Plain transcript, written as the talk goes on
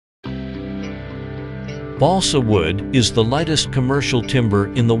Balsa wood is the lightest commercial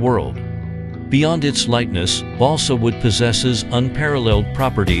timber in the world. Beyond its lightness, balsa wood possesses unparalleled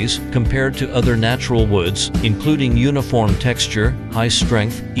properties compared to other natural woods, including uniform texture, high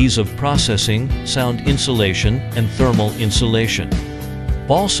strength, ease of processing, sound insulation, and thermal insulation.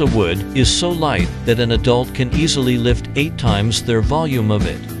 Balsa wood is so light that an adult can easily lift 8 times their volume of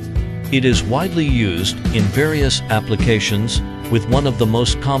it. It is widely used in various applications, with one of the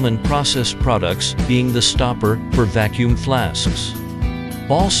most common processed products being the stopper for vacuum flasks.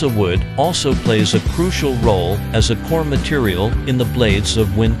 Balsa wood also plays a crucial role as a core material in the blades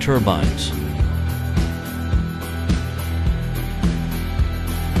of wind turbines.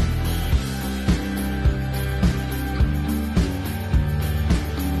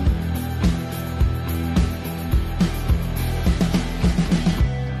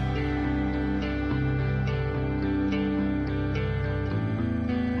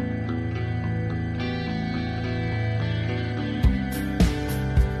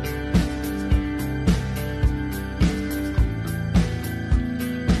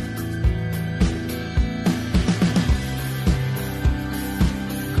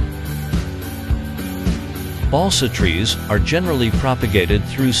 Balsa trees are generally propagated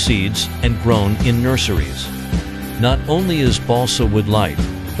through seeds and grown in nurseries. Not only is balsa wood light,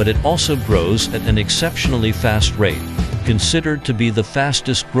 but it also grows at an exceptionally fast rate, considered to be the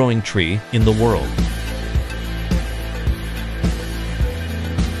fastest growing tree in the world.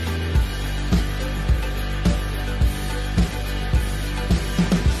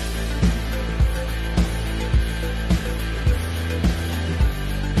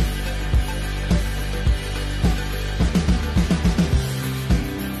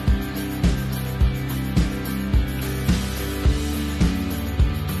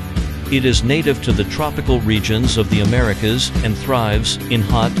 It is native to the tropical regions of the Americas and thrives in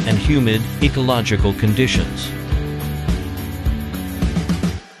hot and humid ecological conditions.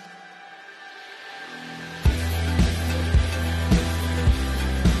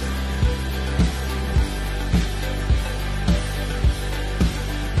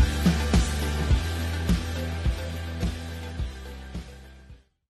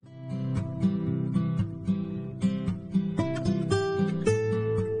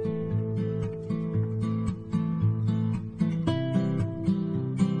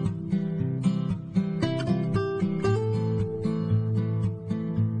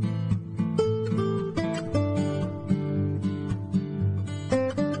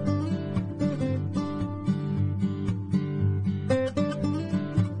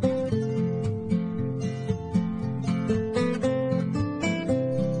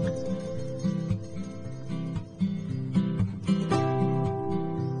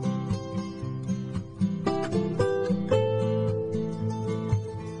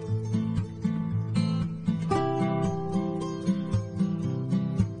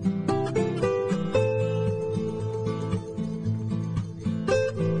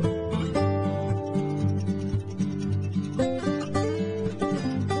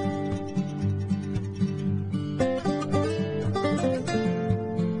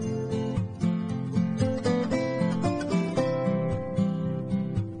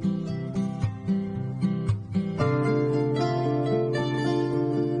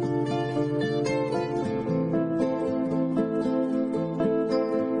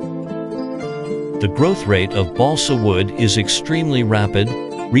 The growth rate of balsa wood is extremely rapid,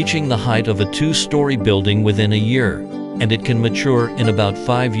 reaching the height of a 2-story building within a year, and it can mature in about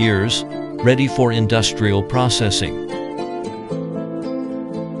 5 years, ready for industrial processing.